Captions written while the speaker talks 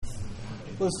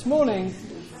Well, this morning,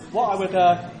 what I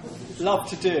would love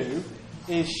to do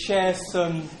is share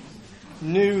some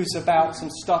news about some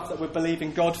stuff that we're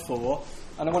believing God for,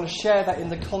 and I want to share that in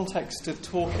the context of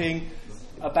talking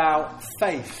about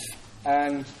faith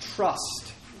and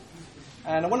trust.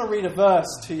 And I want to read a verse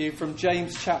to you from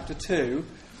James chapter 2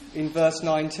 in verse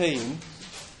 19.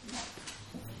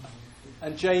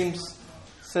 And James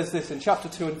says this in chapter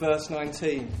 2 and verse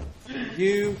 19.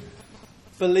 You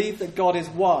believe that God is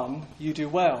one, you do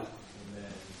well.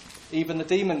 Even the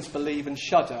demons believe and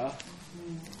shudder.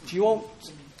 Do you want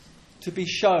to be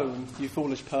shown, you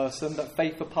foolish person, that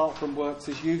faith apart from works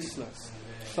is useless?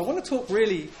 So I want to talk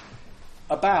really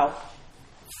about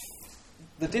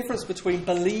the difference between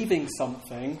believing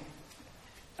something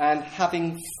and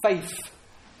having faith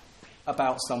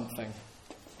about something.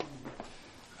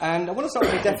 And I want to start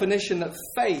with the definition that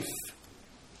faith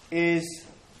is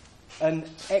an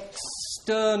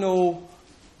external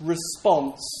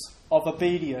response of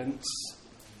obedience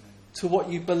to what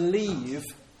you believe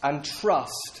and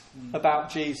trust about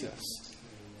Jesus.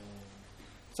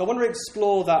 So I want to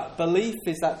explore that belief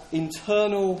is that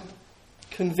internal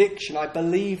conviction, I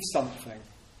believe something.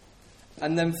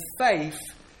 And then faith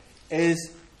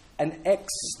is an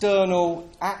external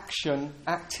action,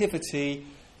 activity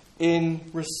in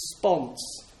response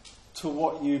to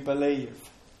what you believe.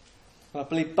 And I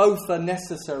believe both are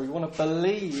necessary. You want to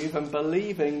believe, and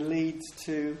believing leads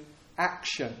to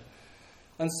action.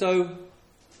 And so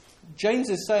James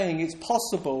is saying it's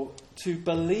possible to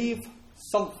believe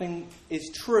something is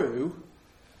true,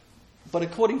 but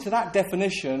according to that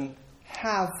definition,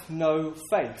 have no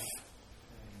faith.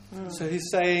 So he's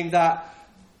saying that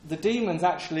the demons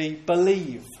actually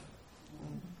believe.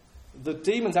 The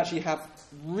demons actually have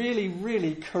really,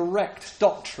 really correct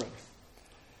doctrine.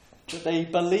 That they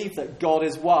believe that God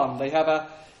is one. They have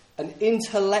an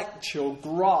intellectual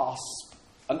grasp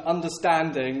and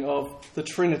understanding of the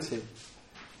Trinity.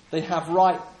 They have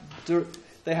right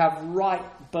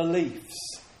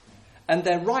beliefs. And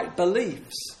their right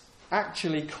beliefs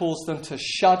actually cause them to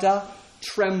shudder,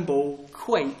 tremble,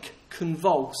 quake,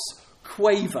 convulse,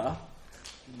 quaver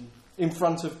in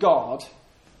front of God,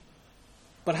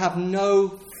 but have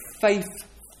no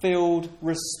faith-filled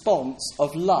response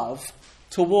of love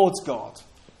towards God.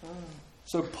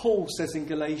 So Paul says in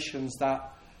Galatians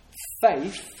that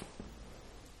faith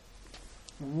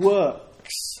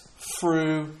works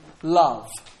through love.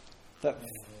 That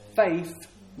faith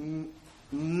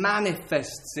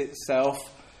manifests itself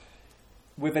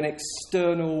with an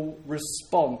external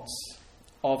response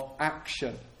of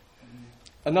action.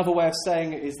 Another way of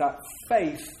saying it is that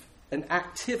faith and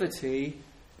activity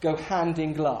go hand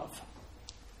in glove.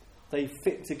 They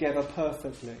fit together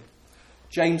perfectly.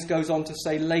 James goes on to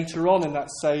say later on in that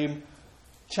same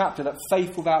chapter that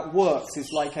faith without works is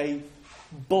like a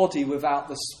body without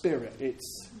the spirit.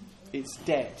 It's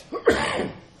dead.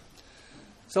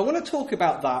 So I want to talk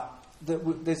about that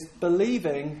there's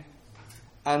believing,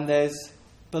 and there's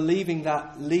believing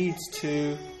that leads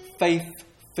to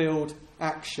faith-filled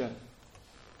action.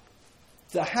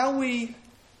 That how we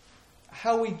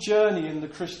journey in the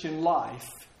Christian life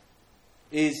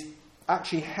is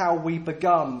actually how we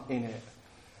begun in it.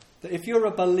 That if you're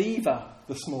a believer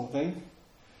this morning,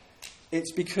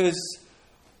 it's because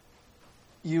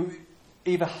you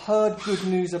either heard good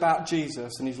news about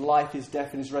Jesus and his life, his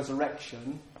death and his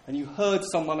resurrection, and you heard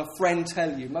a friend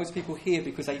tell you. Most people hear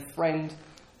because a friend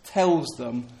tells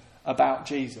them about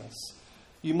Jesus.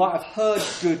 You might have heard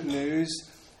good news.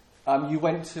 You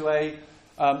went to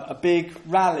a big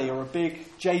rally or a big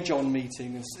J. John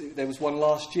meeting. There was one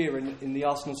last year in the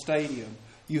Arsenal Stadium.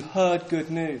 You heard good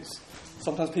news.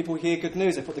 Sometimes people hear good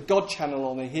news. They put the God channel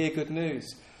on, they hear good news.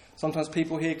 Sometimes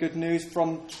people hear good news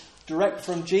direct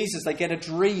from Jesus. They get a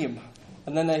dream,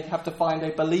 and then they have to find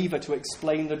a believer to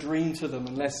explain the dream to them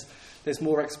unless there's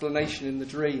more explanation in the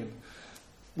dream.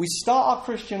 We start our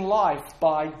Christian life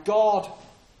by God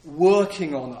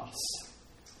working on us.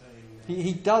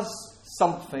 He does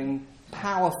something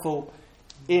powerful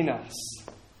in us.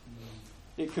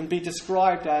 It can be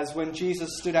described as when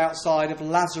Jesus stood outside of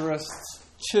Lazarus'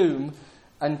 tomb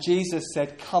and Jesus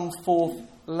said, "Come forth,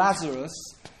 Lazarus."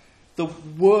 The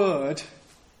word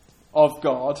of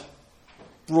God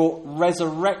brought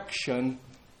resurrection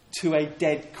to a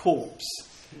dead corpse.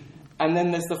 And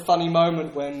then there's the funny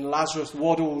moment when Lazarus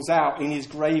waddles out in his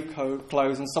grave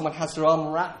clothes and someone has to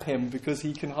unwrap him because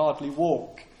he can hardly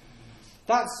walk.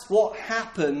 That's what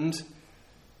happened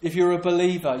if you're a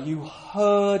believer. You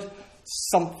heard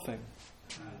something.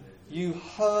 You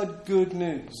heard good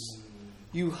news.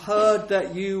 You heard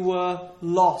that you were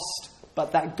lost,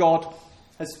 but that God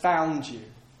has found you.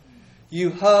 You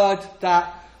heard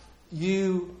that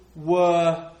you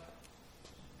were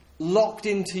locked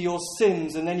into your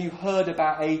sins, and then you heard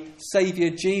about a Saviour,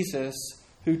 Jesus,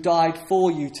 who died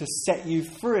for you to set you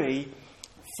free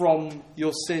from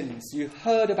your sins. You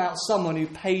heard about someone who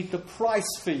paid the price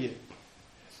for you.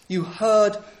 You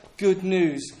heard good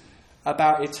news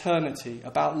about eternity,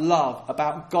 about love,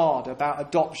 about God, about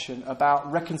adoption,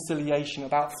 about reconciliation,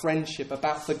 about friendship,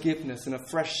 about forgiveness and a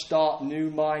fresh start,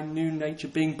 new mind, new nature,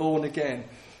 being born again.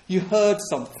 You heard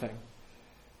something.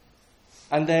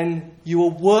 And then you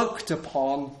were worked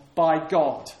upon by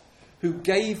God, who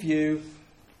gave you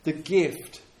the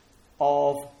gift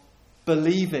of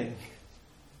believing.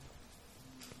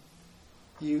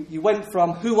 You went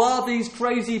from, who are these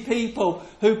crazy people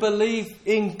who believe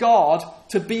in God,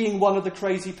 to being one of the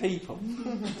crazy people.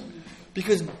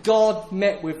 Because God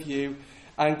met with you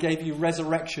and gave you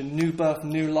resurrection, new birth,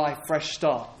 new life, fresh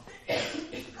start.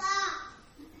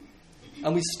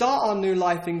 And we start our new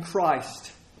life in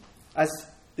Christ as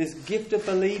this gift of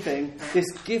believing,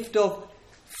 this gift of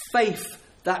faith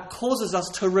that causes us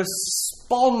to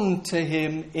respond to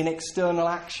Him in external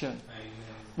action. Amen.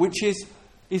 Which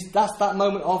that's that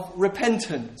moment of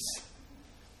repentance.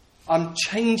 I'm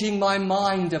changing my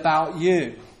mind about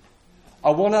you.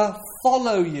 I want to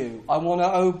follow you. I want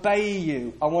to obey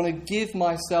you. I want to give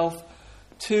myself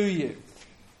to you.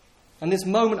 And this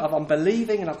moment of I'm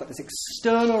believing and I've got this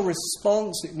external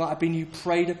response. It might have been you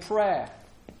prayed a prayer.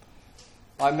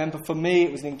 I remember for me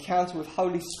it was an encounter with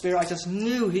Holy Spirit. I just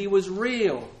knew He was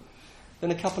real.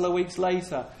 Then a couple of weeks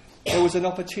later there was an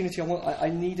opportunity.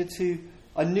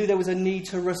 I knew there was a need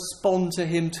to respond to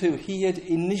Him too. He had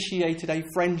initiated a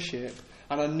friendship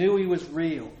and I knew He was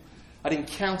real. I'd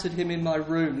encountered Him in my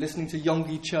room listening to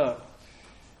Yonggi Church,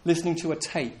 listening to a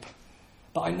tape.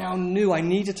 But I now knew I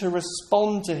needed to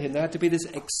respond to Him. There had to be this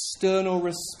external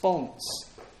response.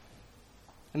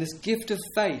 And this gift of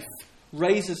faith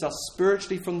raises us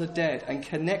spiritually from the dead and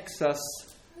connects us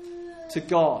to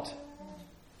God.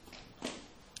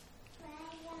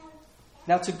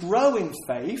 Now, to grow in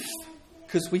faith,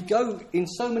 because we go in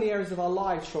so many areas of our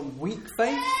lives from weak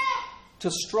faith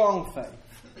to strong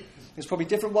faith. There's probably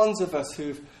different ones of us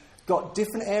who've got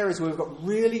different areas where we've got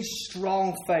really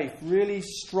strong faith, really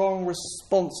strong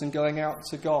response in going out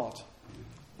to God.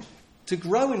 To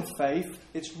grow in faith,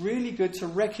 it's really good to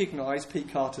recognise,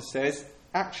 Pete Carter says,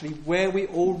 actually where we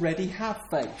already have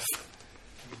faith.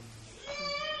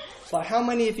 But how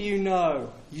many of you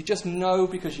know, you just know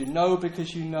because you know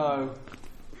because you know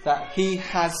that He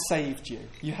has saved you?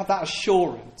 You have that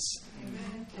assurance.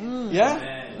 Amen. Yeah?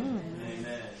 Amen.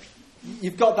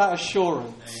 You've got that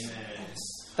assurance. Amen.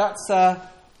 That's a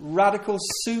radical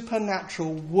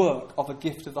supernatural work of a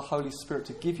gift of the Holy Spirit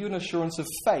to give you an assurance of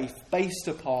faith based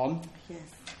upon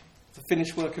the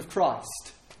finished work of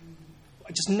Christ.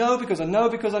 I just know because I know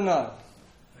because I know.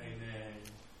 Amen.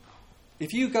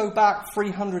 If you go back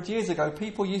 300 years ago,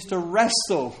 people used to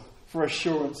wrestle for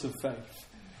assurance of faith.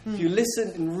 If you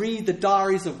listen and read the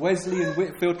diaries of Wesley and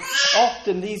Whitefield,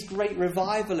 often these great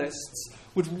revivalists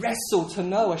would wrestle to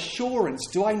know assurance.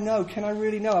 Do I know? Can I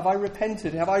really know? Have I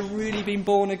repented? Have I really been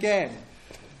born again?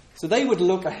 So they would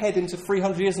look ahead into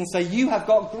 300 years and say, you have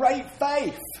got great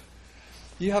faith.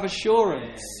 You have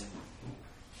assurance.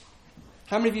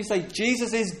 How many of you say,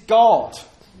 Jesus is God?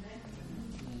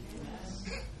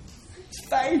 It's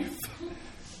faith.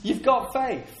 You've got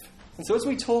faith. And so as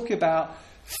we talk about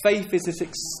faith is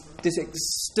this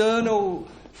external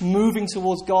moving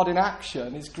towards God in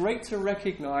action, it's great to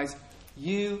recognise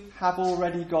you have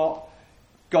already got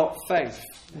faith.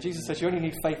 And Jesus says you only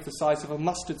need faith the size of a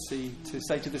mustard seed to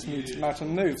say to this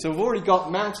mountain move. So we've already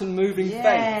got mountain moving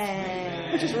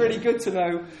faith, which is really good to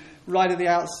know right at the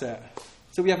outset.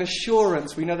 So we have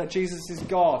assurance. We know that Jesus is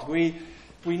God. We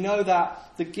know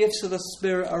that the gifts of the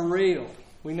Spirit are real.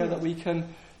 We know that we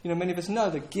can, many of us know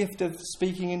the gift of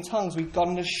speaking in tongues. We've got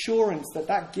an assurance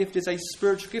that gift is a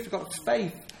spiritual gift. We've got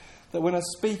faith that when I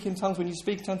speak in tongues, when you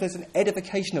speak in tongues, there's an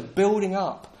edification, a building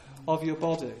up of your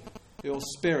body, your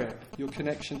spirit, your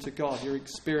connection to God, your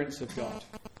experience of God.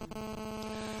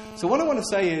 So what I want to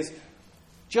say is,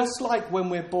 just like when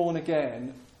we're born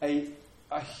again, a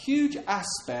huge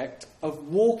aspect of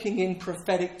walking in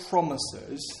prophetic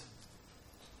promises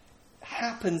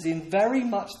happens in very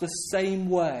much the same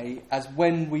way as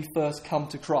when we first come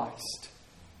to Christ.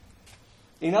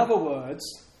 In other words,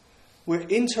 we're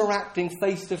interacting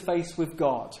face to face with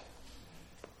God.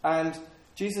 And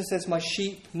Jesus says, my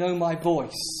sheep know my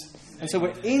voice. And so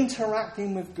we're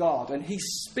interacting with God, and He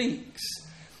speaks,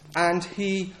 and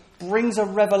He brings a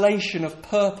revelation of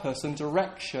purpose and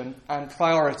direction and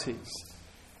priorities.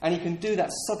 And He can do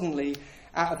that suddenly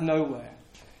out of nowhere.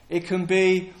 It can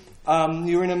be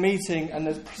you're in a meeting and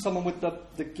there's someone with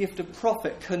the gift of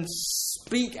prophet can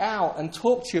speak out and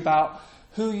talk to you about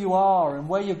who you are and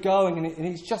where you're going, and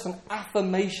it's just an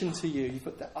affirmation to you. You've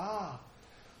got that,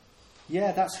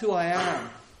 yeah, that's who I am.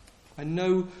 I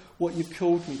know what you've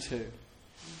called me to.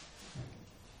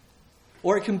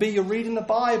 Or it can be you're reading the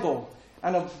Bible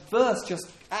and a verse just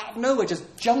out of nowhere just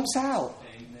jumps out.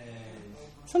 Amen.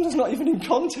 Sometimes not even in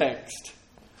context.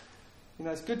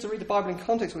 It's good to read the Bible in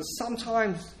context, but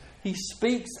sometimes he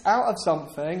speaks out of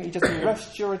something, he just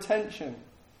arrests your attention.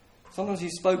 Sometimes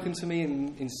he's spoken to me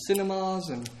in cinemas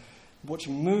and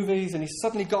watching movies, and he's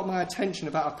suddenly got my attention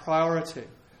about a priority.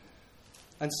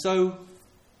 And so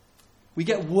we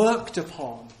get worked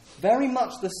upon, very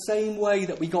much the same way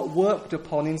that we got worked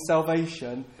upon in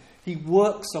salvation. He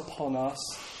works upon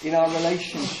us in our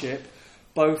relationship,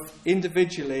 both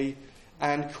individually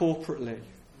and corporately.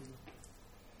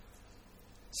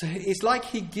 So it's like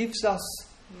he gives us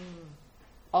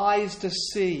eyes to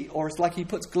see, or it's like he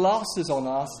puts glasses on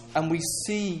us and we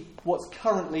see what's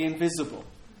currently invisible.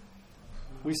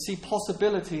 We see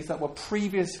possibilities that were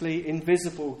previously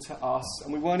invisible to us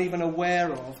and we weren't even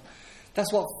aware of.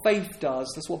 That's what faith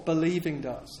does. That's what believing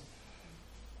does.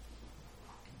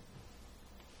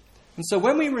 And so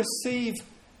when we receive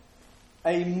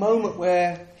a moment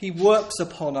where he works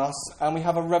upon us and we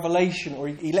have a revelation, or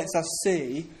he lets us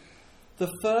see,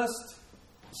 the first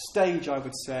stage, I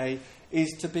would say,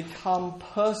 is to become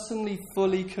personally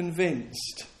fully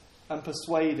convinced and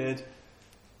persuaded.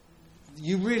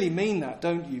 You really mean that,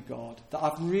 don't you, God? That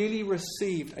I've really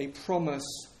received a promise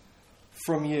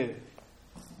from you.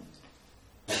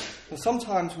 And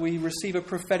sometimes we receive a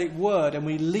prophetic word and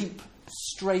we leap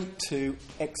straight to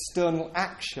external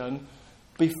action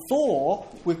before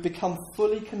we've become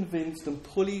fully convinced and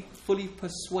fully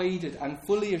persuaded and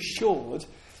fully assured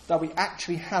that we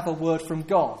actually have a word from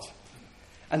God.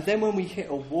 And then when we hit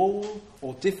a wall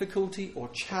or difficulty or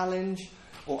challenge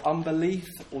or unbelief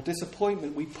or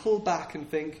disappointment, we pull back and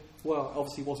think, well,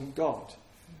 obviously it wasn't God.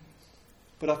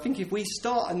 But I think if we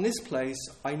start in this place,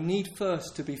 I need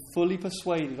first to be fully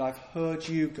persuaded. I've heard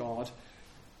you, God.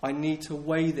 I need to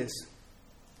weigh this.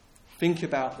 Think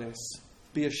about this.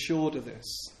 Be assured of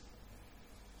this.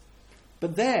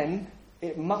 But then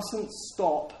it mustn't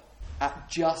stop at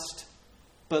just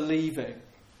believing.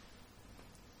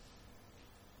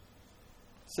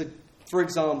 So, for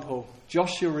example,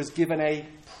 Joshua is given a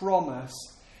promise.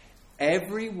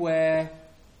 Everywhere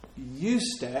you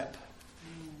step,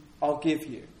 I'll give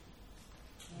you.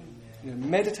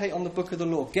 Meditate on the book of the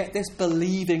Lord. Get this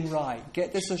believing right.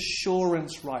 Get this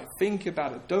assurance right. Think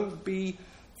about it. Don't be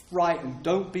frightened.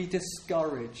 Don't be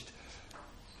discouraged.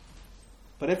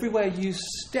 But everywhere you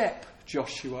step,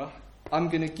 Joshua, I'm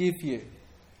going to give you.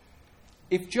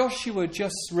 If Joshua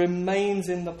just remains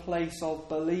in the place of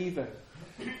believing,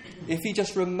 if he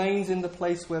just remains in the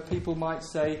place where people might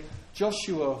say,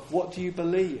 Joshua, what do you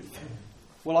believe?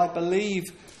 Well, I believe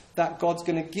that God's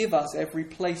going to give us every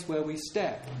place where we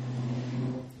step.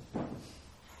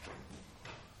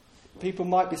 People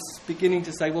might be beginning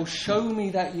to say, well, show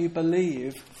me that you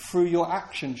believe through your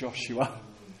action, Joshua.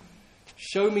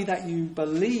 Show me that you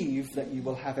believe that you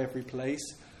will have every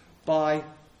place by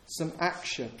some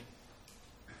action.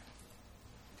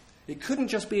 It couldn't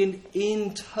just be an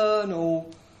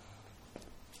internal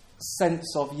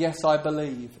sense of, yes, I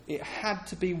believe. It had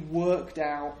to be worked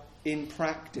out in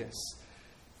practice.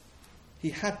 He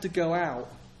had to go out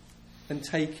and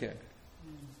take it.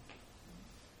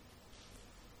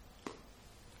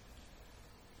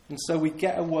 And so we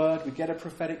get a word, we get a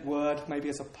prophetic word, maybe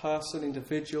as a person,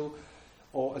 individual,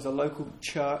 or as a local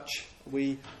church.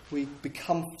 We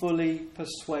become fully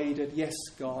persuaded, yes,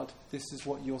 God, this is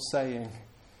what you're saying.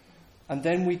 And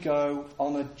then we go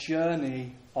on a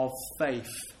journey of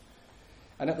faith.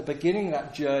 And at the beginning of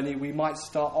that journey, we might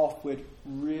start off with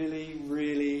really,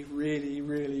 really, really,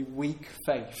 really weak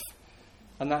faith.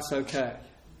 And that's okay.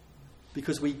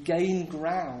 Because we gain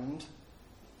ground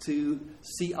to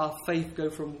see our faith go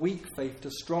from weak faith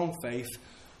to strong faith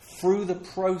through the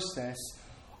process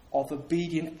of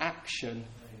obedient action,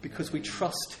 because we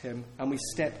trust him and we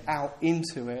step out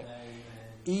into it,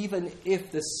 even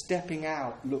if the stepping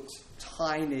out looks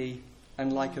tiny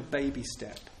and like a baby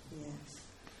step. Yes.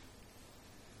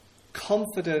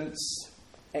 Confidence,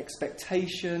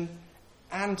 expectation,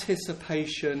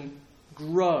 anticipation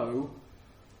grow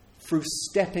through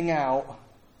stepping out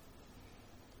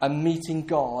and meeting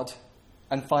God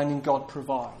and finding God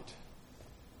provide.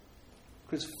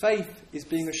 Because faith is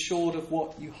being assured of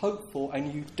what you hope for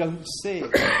and you don't see.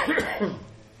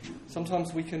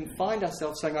 Sometimes we can find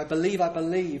ourselves saying, I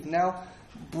believe. Now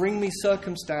bring me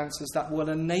circumstances that will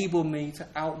enable me to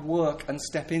outwork and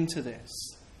step into this.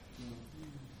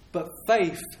 But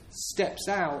faith steps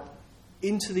out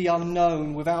into the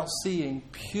unknown without seeing,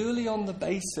 purely on the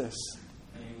basis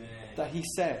that he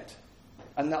said,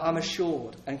 and that I'm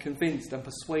assured and convinced and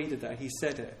persuaded that he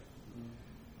said it.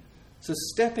 So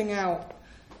stepping out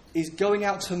is going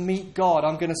out to meet God.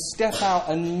 I'm going to step out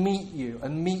and meet you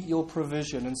and meet your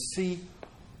provision and see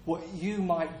what you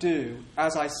might do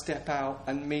as I step out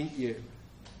and meet you.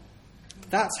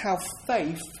 That's how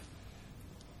faith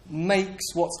makes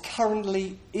what's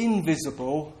currently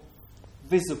invisible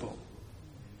visible.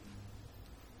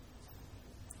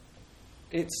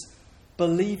 It's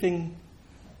believing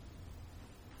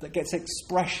that gets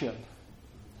expression.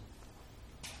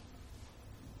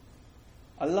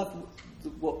 I love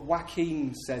what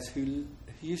Joaquin says, who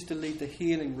used to lead the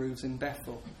healing roofs in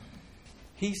Bethel.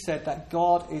 He said that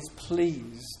God is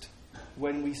pleased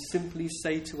when we simply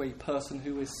say to a person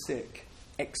who is sick,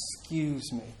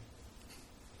 "Excuse me.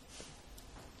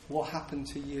 What happened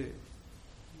to you?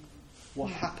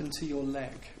 What happened to your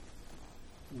leg?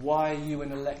 Why are you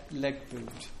in a leg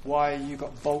boot? Why you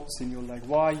got bolts in your leg?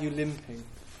 Why are you limping?"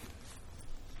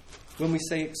 When we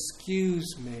say,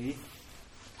 "Excuse me,"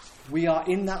 we are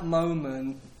in that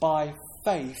moment, by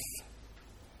faith,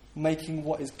 making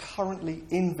what is currently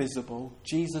invisible,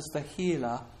 Jesus the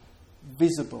healer,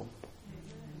 visible.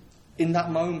 In that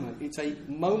moment, it's a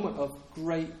moment of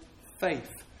great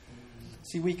faith.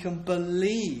 See, we can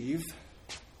believe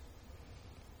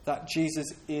that Jesus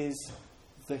is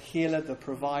the healer, the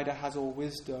provider, has all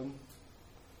wisdom,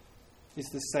 is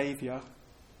the Saviour,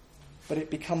 but it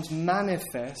becomes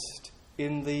manifest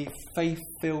in the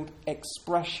faith-filled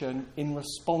expression in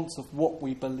response of what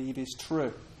we believe is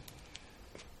true.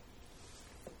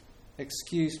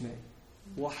 "Excuse me,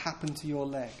 what happened to your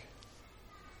leg?"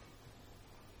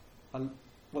 And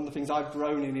one of the things I've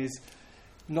grown in is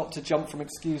not to jump from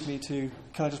 "excuse me" to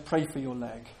 "can I just pray for your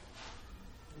leg?"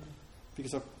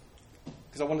 Because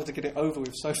I wanted to get it over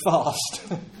with so fast.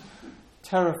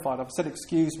 Terrified. I've said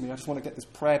 "excuse me", I just want to get this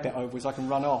prayer bit over so I can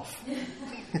run off.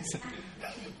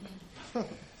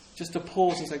 Just to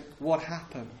pause and say, what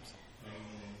happened?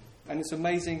 And it's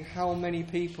amazing how many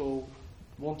people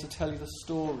want to tell you the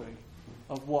story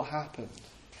of what happened.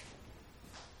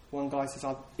 One guy says,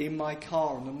 "I'm in my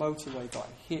car on the motorway, got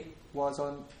hit while I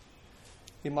was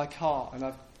in my car and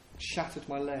I've shattered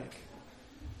my leg."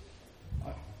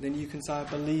 Then you can say, "I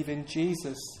believe in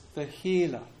Jesus, the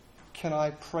healer. Can I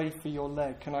pray for your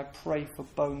leg? Can I pray for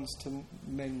bones to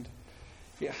mend?"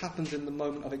 It happens in the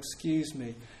moment of "excuse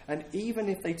me." And even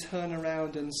if they turn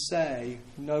around and say,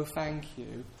 "No, thank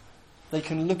you," they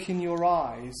can look in your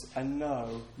eyes and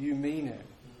know you mean it.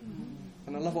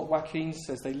 And I love what Joaquin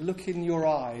says. They look in your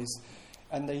eyes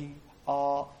and they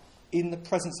are in the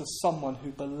presence of someone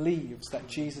who believes that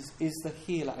Jesus is the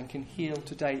healer and can heal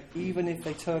today, even if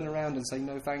they turn around and say,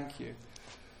 "No, thank you."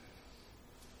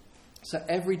 So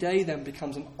every day then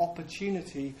becomes an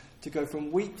opportunity to go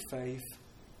from weak faith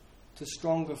to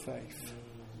stronger faith.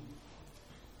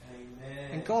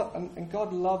 Amen. And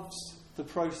God loves the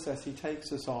process he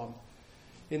takes us on.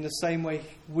 In the same way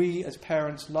we as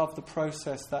parents love the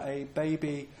process that a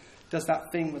baby does,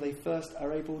 that thing where they first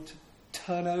are able to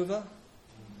turn over.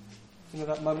 You know,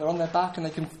 that moment they're on their back and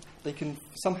they can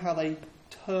somehow they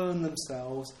turn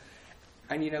themselves,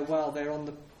 and you know, well, they're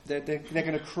going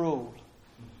to crawl.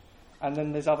 And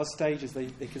then there's other stages. They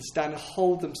can stand and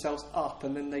hold themselves up,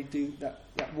 and then they do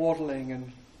that waddling,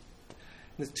 and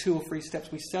there's 2 or 3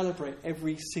 steps. We celebrate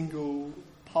every single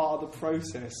part of the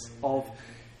process of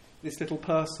this little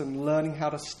person learning how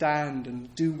to stand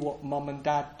and do what mum and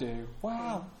dad do.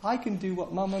 Wow, I can do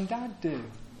what mum and dad do.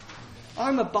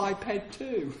 I'm a biped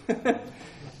too.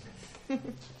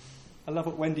 I love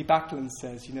what Wendy Backlund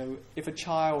says. You know, if a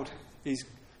child is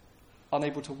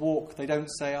unable to walk, they don't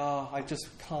say, I just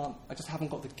haven't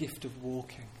got the gift of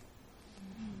walking.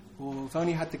 Or I've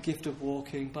only had the gift of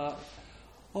walking, but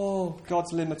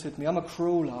God's limited me. I'm a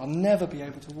crawler. I'll never be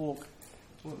able to walk.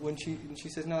 When she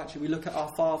says, no, actually, we look at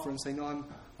our Father and say, no,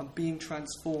 I'm being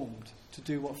transformed to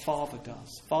do what Father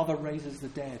does. Father raises the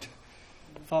dead.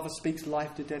 Father speaks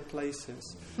life to dead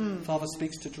places. Father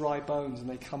speaks to dry bones and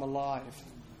they come alive.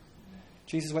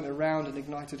 Jesus went around and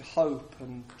ignited hope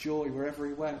and joy wherever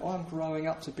he went. I'm growing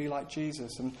up to be like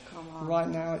Jesus. And right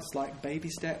now it's like baby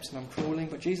steps and I'm crawling.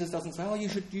 But Jesus doesn't say,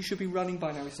 you should be running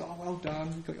by now. He says, well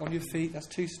done, you got on your feet, that's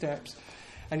 2 steps.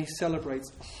 And he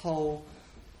celebrates the whole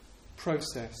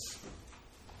process.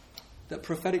 That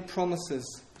prophetic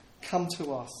promises come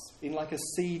to us in like a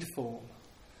seed form.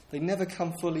 They never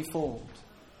come fully formed.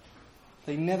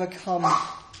 They never come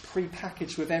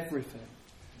pre-packaged with everything.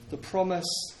 The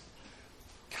promise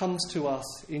comes to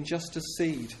us in just a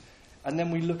seed. And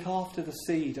then we look after the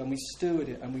seed and we steward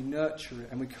it and we nurture it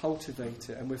and we cultivate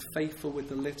it and we're faithful with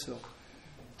the little.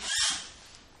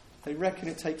 They reckon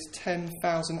it takes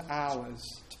 10,000 hours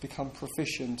to become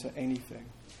proficient at anything.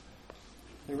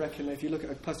 They reckon if you look at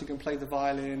a person who can play the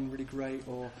violin really great,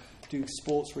 or do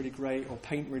sports really great, or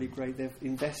paint really great, they've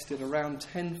invested around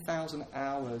 10,000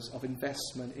 hours of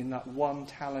investment in that one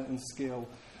talent and skill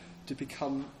to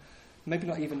become maybe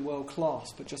not even world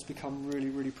class, but just become really,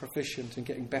 really proficient and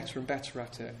getting better and better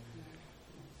at it.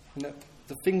 And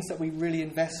the things that we really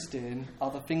invest in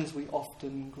are the things we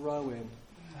often grow in.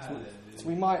 So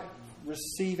we might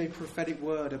receive a prophetic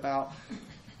word about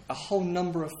a whole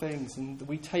number of things, and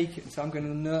we take it and say, I'm going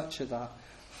to nurture that.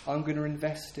 I'm going to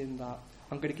invest in that.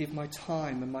 I'm going to give my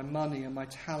time and my money and my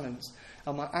talents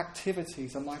and my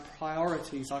activities and my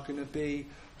priorities are going to be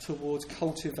towards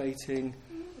cultivating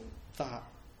that.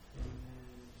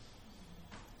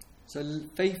 So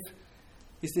faith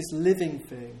is this living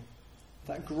thing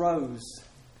that grows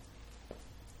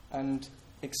and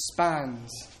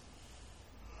expands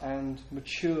and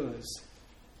matures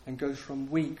and goes from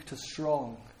weak to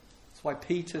strong. That's why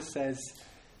Peter says,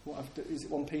 is it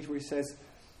 1 Peter where he says,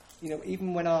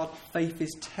 even when our faith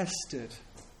is tested,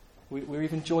 we're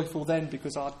even joyful then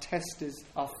because our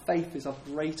faith is of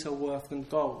greater worth than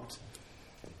gold.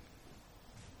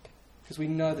 Because we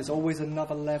know there's always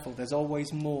another level, there's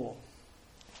always more.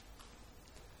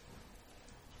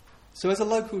 So as a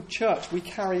local church, we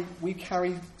carry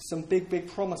some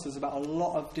big promises about a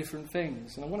lot of different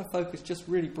things. And I want to focus just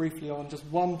really briefly on just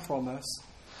one promise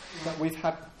that we've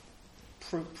had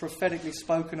prophetically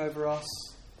spoken over us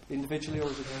individually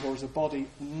or as a body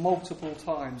multiple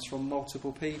times from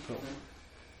multiple people.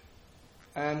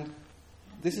 And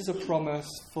this is a promise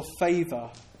for favour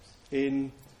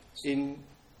in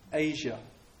Asia.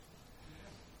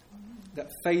 That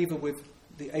favour with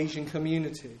the Asian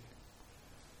community.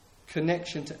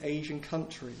 Connection to Asian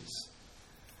countries.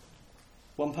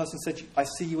 One person said, I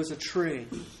see you as a tree,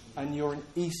 and you're an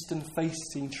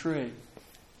eastern-facing tree.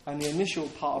 And the initial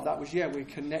part of that was, we're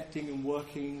connecting and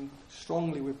working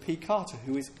strongly with P. Carter,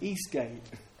 who is Eastgate.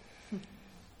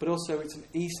 But also it's an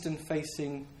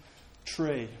eastern-facing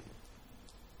tree.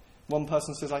 One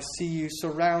person says, I see you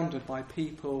surrounded by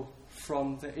people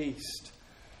from the east.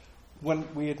 When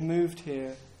we had moved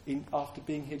here, after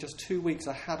being here just 2 weeks,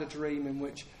 I had a dream in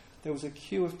which there was a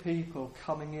queue of people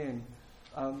coming in.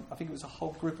 I think it was a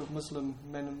whole group of Muslim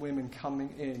men and women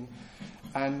coming in.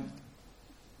 And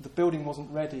the building wasn't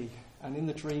ready. And in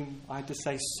the dream, I had to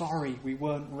say, sorry, we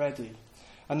weren't ready.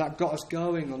 And that got us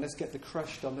going on, let's get the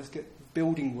crush done, let's get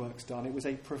building works done. It was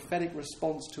a prophetic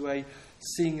response to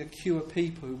seeing a queue of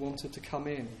people who wanted to come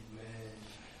in. Amen.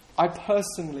 I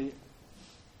personally,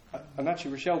 and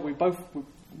actually Rochelle, we both were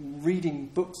reading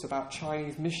books about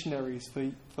Chinese missionaries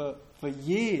for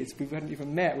years. We hadn't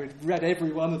even met. We'd read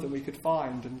every one of them we could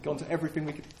find and gone to everything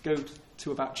we could go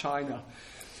to about China.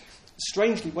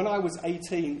 Strangely, when I was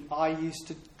 18, I used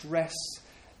to dress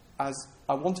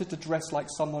I wanted to dress like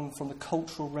someone from the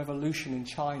Cultural Revolution in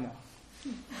China.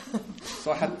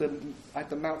 So I had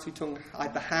the Mao Zedong, I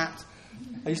had the hat,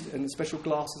 and the special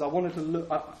glasses. I wanted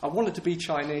to be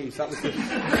Chinese. That was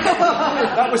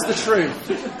the truth.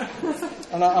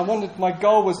 And my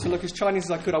goal was to look as Chinese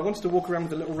as I could. I wanted to walk around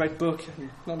with a little red book.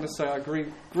 And not necessarily I agree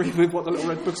with what the little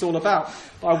red book's all about,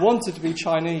 but I wanted to be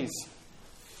Chinese.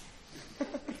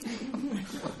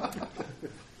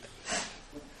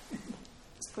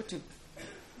 It's good to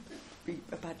read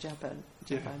about Japan.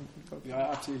 Yeah,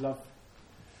 I absolutely love.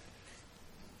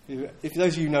 If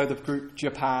those of you know the group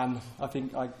Japan, I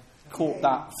think I caught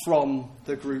that from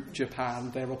the group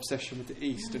Japan, their obsession with the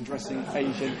East and dressing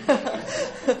Asian.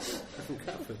 They're from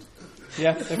Catford.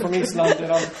 Yeah, they're from East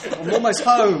London. I'm almost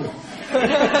home.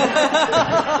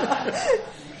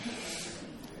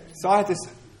 So I had this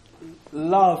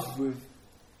love with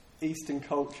Eastern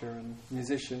culture and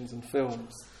musicians and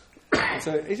films. And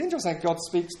so it's interesting that God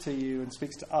speaks to you and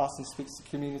speaks to us and speaks to the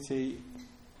community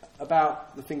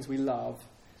about the things we love.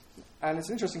 And it's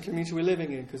an interesting community we're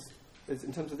living in because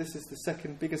in terms of this is the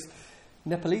second biggest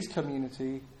Nepalese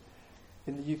community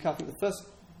in the UK. I think the first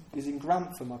is in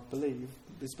Grantham, I believe.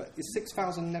 There's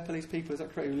 6,000 Nepalese people, is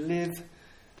that correct, who live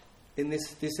in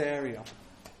this area.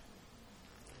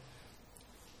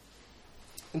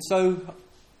 And so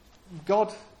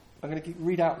God, I'm going to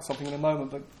read out something in a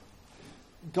moment, but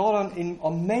God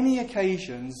on many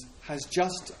occasions has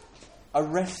just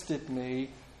arrested me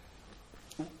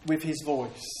with his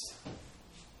voice.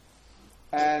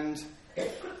 And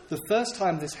the first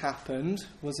time this happened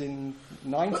was in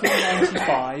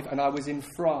 1995, and I was in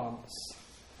France.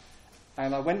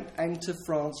 And I went into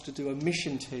France to do a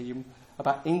mission team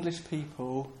about English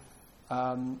people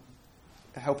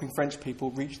helping French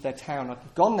people reach their town.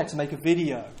 I'd gone there to make a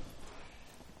video.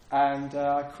 And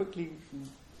I quickly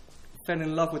fell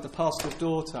in love with the pastor's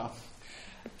daughter.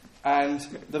 And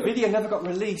the video never got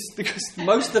released because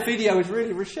most of the video is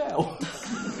really Rochelle.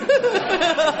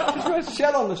 There's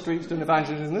Rochelle on the streets doing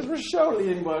evangelism. There's Rochelle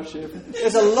leading worship.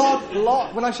 There's a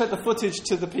lot. When I showed the footage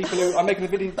to the people who I'm making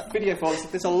the video for, I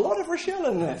said, there's a lot of Rochelle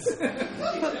in this.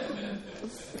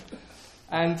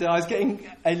 And I was getting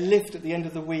a lift at the end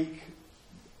of the week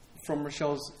from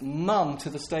Rochelle's mum to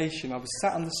the station. I was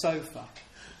sat on the sofa.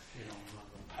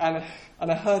 And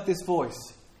I heard this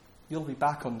voice. You'll be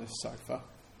back on this sofa.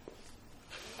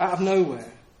 Out of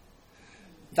nowhere.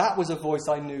 That was a voice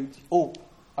I knew.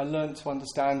 I learned to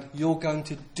understand, you're going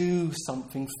to do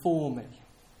something for me.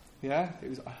 Yeah? It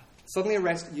was suddenly a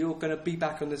rest, you're going to be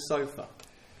back on this sofa.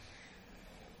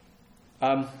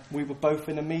 We were both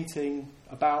in a meeting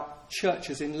about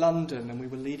churches in London, and we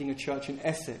were leading a church in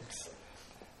Essex.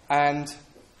 And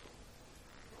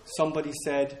somebody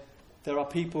said, there are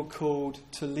people called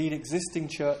to lead existing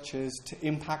churches to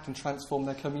impact and transform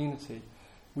their community.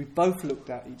 We both looked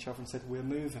at each other and said, we're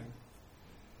moving.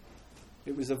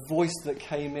 It was a voice that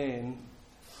came in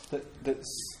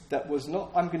that was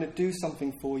not, I'm going to do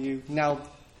something for you. Now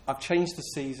I've changed the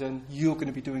season. You're going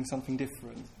to be doing something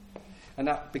different. And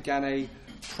that began a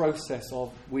process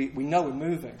of, we know we're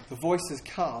moving. The voice has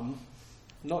come,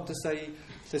 not to say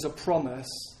there's a promise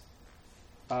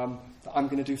that I'm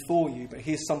going to do for you, but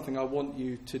here's something I want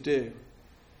you to do.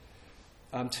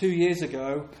 2 years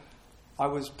ago, I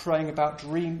was praying about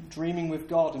dreaming with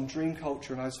God and dream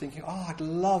culture, and I was thinking, I'd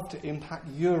love to impact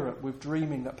Europe with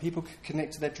dreaming, that people could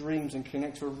connect to their dreams and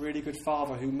connect to a really good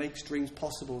Father who makes dreams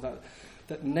possible,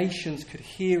 that nations could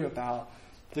hear about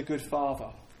the good Father.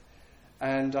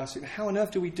 And I was thinking, how on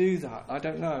earth do we do that? I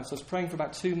don't know. So I was praying for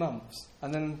about 2 months,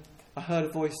 and then I heard a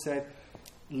voice said,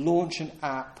 launch an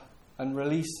app and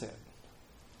release it.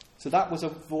 So that was a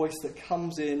voice that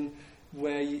comes in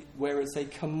where it's a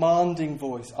commanding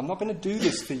voice. I'm not going to do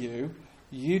this for you.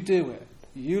 You do it.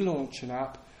 You launch an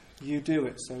app. You do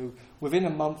it. So within a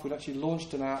month, we'd actually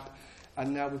launched an app,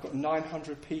 and now we've got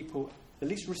 900 people at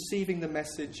least receiving the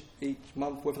message each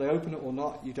month. Whether they open it or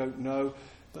not, you don't know.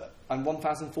 And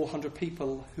 1,400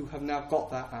 people who have now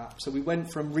got that app. So we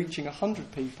went from reaching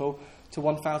 100 people to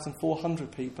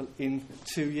 1,400 people in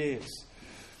 2 years.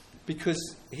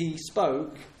 Because he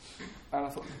spoke, and I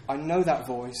thought, I know that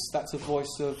voice. That's a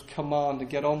voice of command, and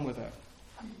get on with it.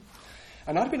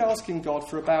 And I'd been asking God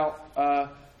for about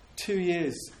 2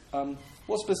 years,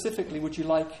 what specifically would you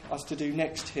like us to do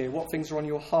next here? What things are on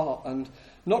your heart? And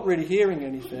not really hearing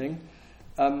anything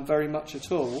very much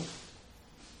at all.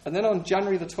 And then on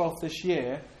January the 12th this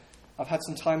year, I've had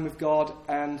some time with God,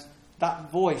 and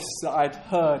that voice that I'd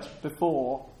heard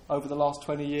before over the last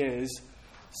 20 years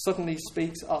suddenly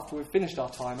speaks after we've finished our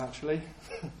time, actually.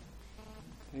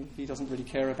 He doesn't really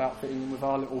care about fitting in with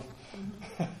our little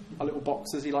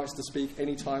boxes. He likes to speak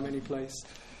anytime, any place.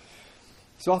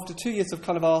 So after 2 years of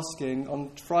kind of asking, on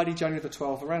Friday, January the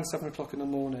 12th, around 7 o'clock in the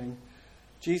morning,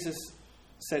 Jesus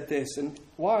said this. And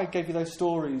why I gave you those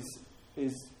stories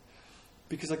is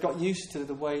because I got used to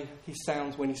the way he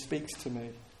sounds when he speaks to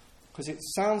me. Because it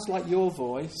sounds like your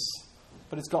voice,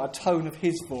 but it's got a tone of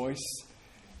his voice,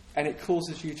 and it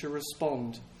causes you to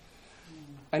respond.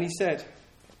 And he said,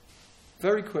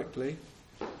 very quickly,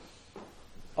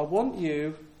 I want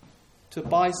you to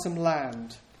buy some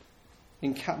land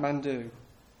in Kathmandu.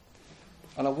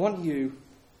 And I want you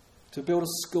to build a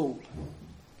school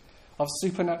of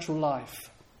supernatural life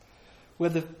where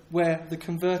the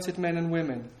converted men and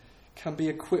women can be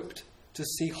equipped to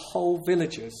see whole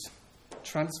villages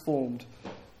transformed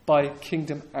by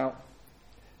kingdom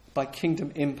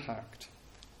impact.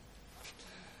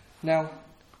 Now,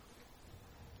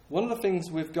 one of the things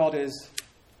with God is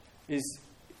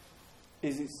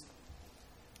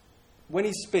when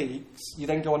he speaks, you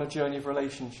then go on a journey of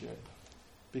relationship.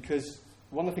 Because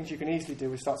one of the things you can easily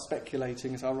do is start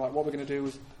speculating. Is, all right, what we're going to do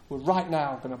is, we're right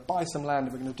now going to buy some land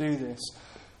and we're going to do this.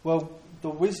 Well, the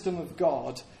wisdom of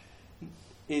God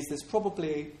is there's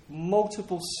probably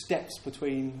multiple steps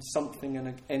between something and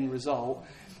an end result,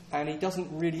 and he doesn't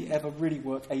really ever really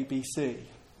work ABC.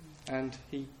 And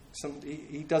he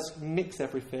does mix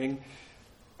everything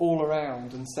all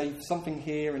around and say something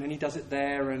here and then he does it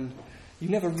there, and you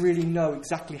never really know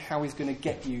exactly how he's going to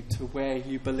get you to where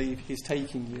you believe he's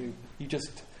taking you. You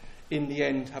just, in the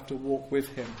end, have to walk with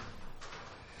him.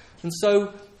 And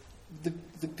so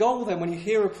the goal then, when you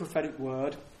hear a prophetic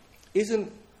word,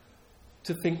 isn't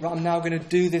to think, right, I'm now going to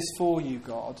do this for you,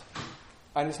 God.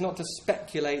 And it's not to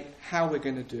speculate how we're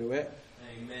going to do it,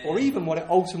 Amen. or even what it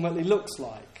ultimately looks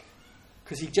like.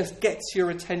 Because he just gets your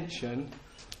attention,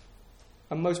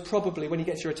 and most probably when he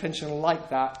gets your attention like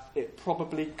that, it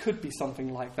probably could be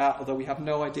something like that, although we have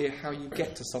no idea how you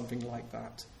get to something like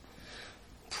that.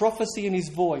 Prophecy in his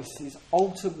voice is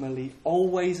ultimately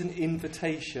always an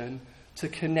invitation to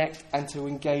connect and to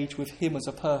engage with him as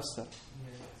a person.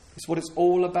 It's what it's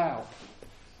all about.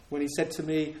 When he said to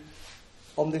me,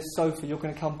 on this sofa, you're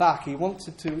going to come back, he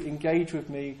wanted to engage with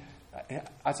me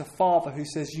as a father who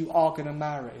says, you are going to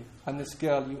marry, and this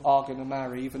girl you are going to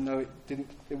marry, even though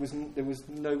there was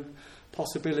no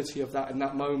possibility of that in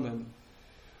that moment.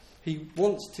 He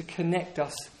wants to connect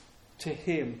us to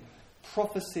him.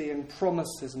 Prophecy and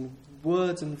promises and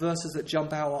words and verses that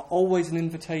jump out are always an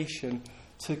invitation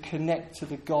to connect to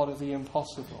the God of the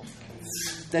impossible.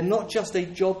 They're not just a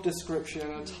job description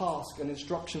and a task and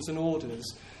instructions and orders.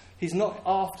 He's not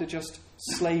after just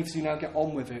slaves who now get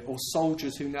on with it, or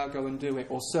soldiers who now go and do it,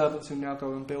 or servants who now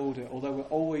go and build it, although we're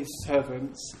always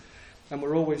servants and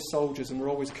we're always soldiers and we're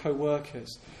always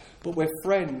co-workers. But we're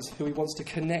friends who he wants to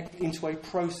connect into a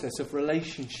process of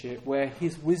relationship where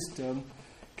his wisdom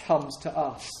comes to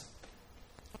us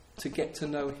to get to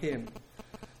know him.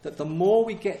 That the more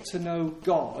we get to know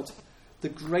God, the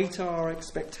greater our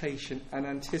expectation and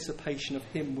anticipation of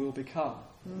him will become.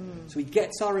 So he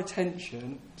gets our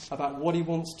attention about what he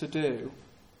wants to do.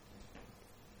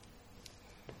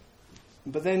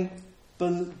 But then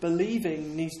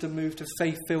believing needs to move to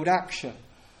faith-filled action.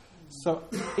 So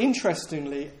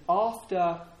interestingly,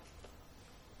 after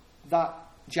that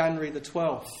January the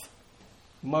 12th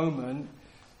moment,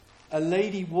 a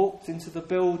lady walked into the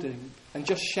building and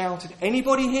just shouted,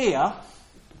 "Anybody here?"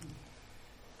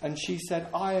 And she said,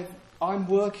 I'm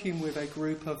working with a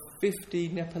group of 50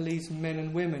 Nepalese men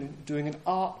and women doing an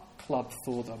art club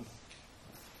for them.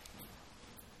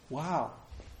 Wow.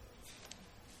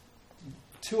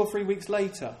 2 or 3 weeks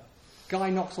later,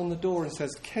 guy knocks on the door and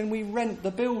says, "Can we rent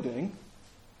the building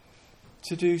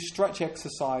to do stretch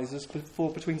exercises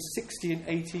for between 60 and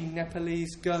 80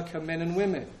 Nepalese Gurkha men and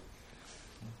women?"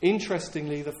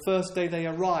 Interestingly, the first day they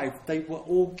arrived, they were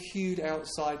all queued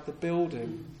outside the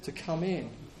building to come in.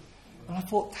 And I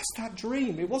thought, that's that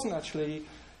dream. It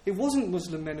wasn't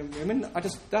Muslim men and women.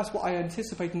 That's what I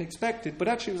anticipated and expected. But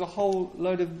actually it was a whole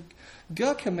load of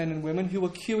Gurkha men and women who were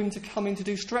queuing to come in to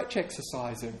do stretch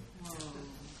exercising. Wow.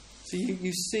 So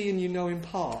you see and you know in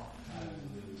part.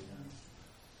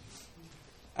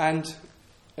 And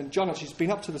John actually's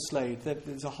been up to the Slade.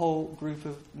 There's a whole group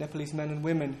of Nepalese men and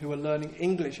women who are learning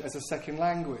English as a second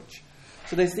language.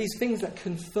 So there's these things that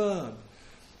confirm.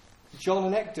 John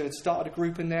and Hector had started a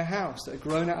group in their house that had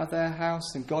grown out of their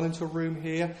house and gone into a room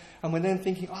here. And we're then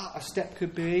thinking, a step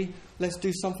could be, let's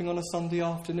do something on a Sunday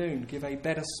afternoon, give a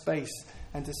better space,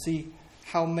 and to see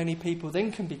how many people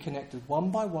then can be connected,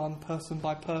 one by one, person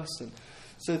by person.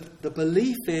 So the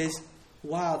belief is,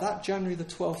 wow, that January the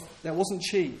 12th, there wasn't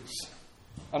cheese.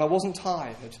 And I wasn't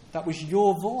tired. That was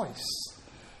your voice.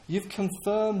 You've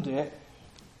confirmed it.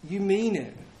 You mean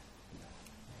it.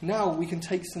 Now we can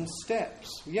take some steps.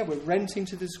 Yeah, we're renting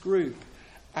to this group.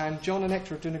 And John and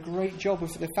Hector are doing a great job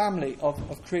with their family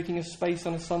of creating a space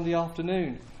on a Sunday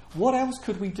afternoon. What else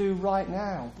could we do right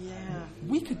now? Yeah.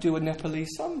 We could do a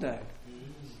Nepalese Sunday.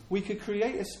 We could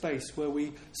create a space where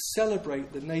we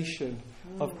celebrate the nation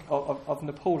of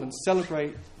Nepal and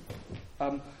celebrate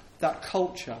that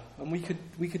culture, and we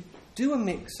could do a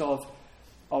mix of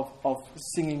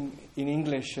singing in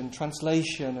English and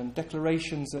translation and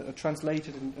declarations that are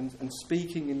translated and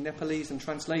speaking in Nepalese and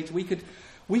translated. We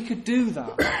could do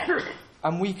that,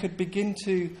 and we could begin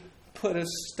to put a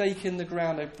stake in the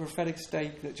ground, a prophetic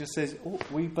stake that just says,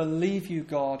 we believe you,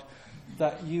 God,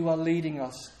 that you are leading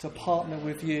us to partner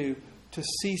with you to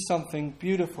see something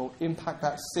beautiful impact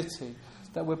that city,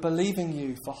 that we're believing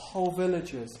you for whole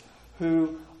villages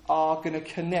who are going to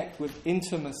connect with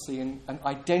intimacy and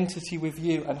identity with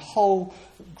you, and whole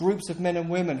groups of men and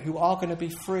women who are going to be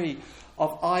free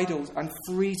of idols and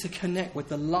free to connect with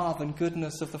the love and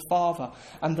goodness of the Father.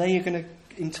 And they are going to,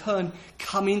 in turn,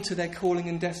 come into their calling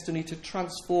and destiny to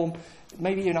transform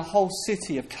maybe in a whole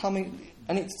city of coming.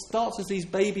 And it starts as these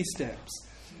baby steps.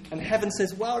 And heaven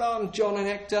says, well done, John and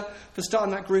Hector, for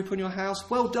starting that group in your house.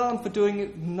 Well done for doing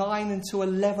it 9 until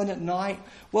 11 at night.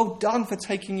 Well done for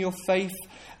taking your faith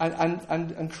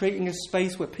and creating a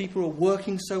space where people who are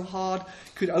working so hard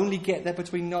could only get there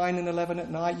between 9 and 11 at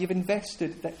night. You've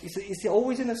invested. It's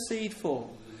always in a seed form.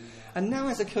 And now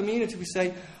as a community we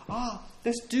say,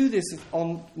 let's do this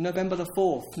on November the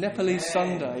 4th, Nepalese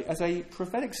Sunday, as a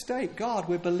prophetic stake. God,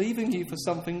 we're believing you for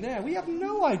something there. We have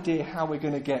no idea how we're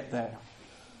going to get there.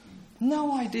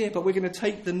 No idea, but we're going to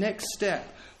take the next step,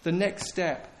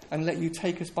 and let you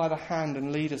take us by the hand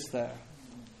and lead us there.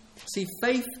 See,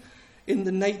 faith in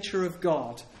the nature of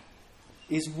God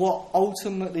is what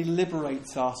ultimately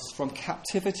liberates us from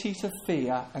captivity to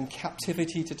fear and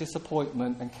captivity to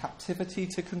disappointment and captivity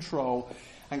to control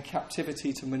and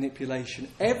captivity to manipulation.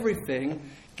 Everything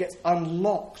gets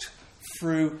unlocked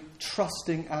through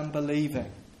trusting and believing.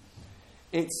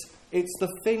 It's the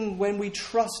thing when we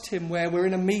trust him where we're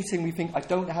in a meeting, we think, I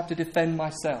don't have to defend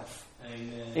myself.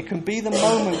 Amen. It can be the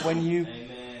moment when you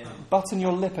button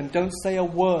your lip and don't say a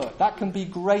word. That can be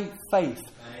great faith.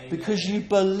 Because you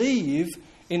believe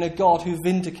in a God who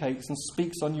vindicates and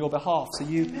speaks on your behalf. So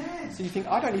you think,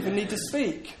 I don't even need to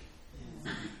speak.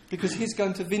 Because he's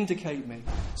going to vindicate me.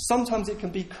 Sometimes it can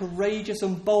be courageous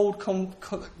and bold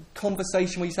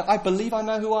conversation where you say, I believe I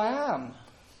know who I am.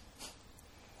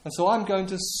 And so I'm going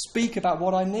to speak about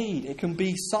what I need. It can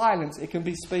be silence. It can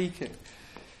be speaking.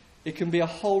 It can be a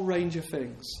whole range of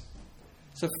things.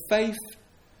 So faith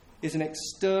is an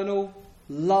external,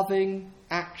 loving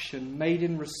action made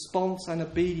in response and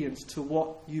obedience to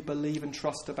what you believe and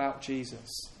trust about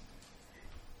Jesus.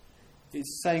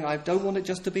 It's saying, I don't want it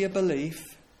just to be a belief.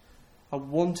 I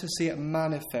want to see it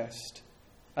manifest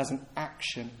as an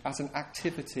action, as an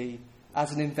activity,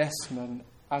 as an investment,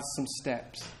 as some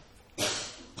steps.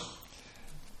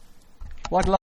 Well, I'd love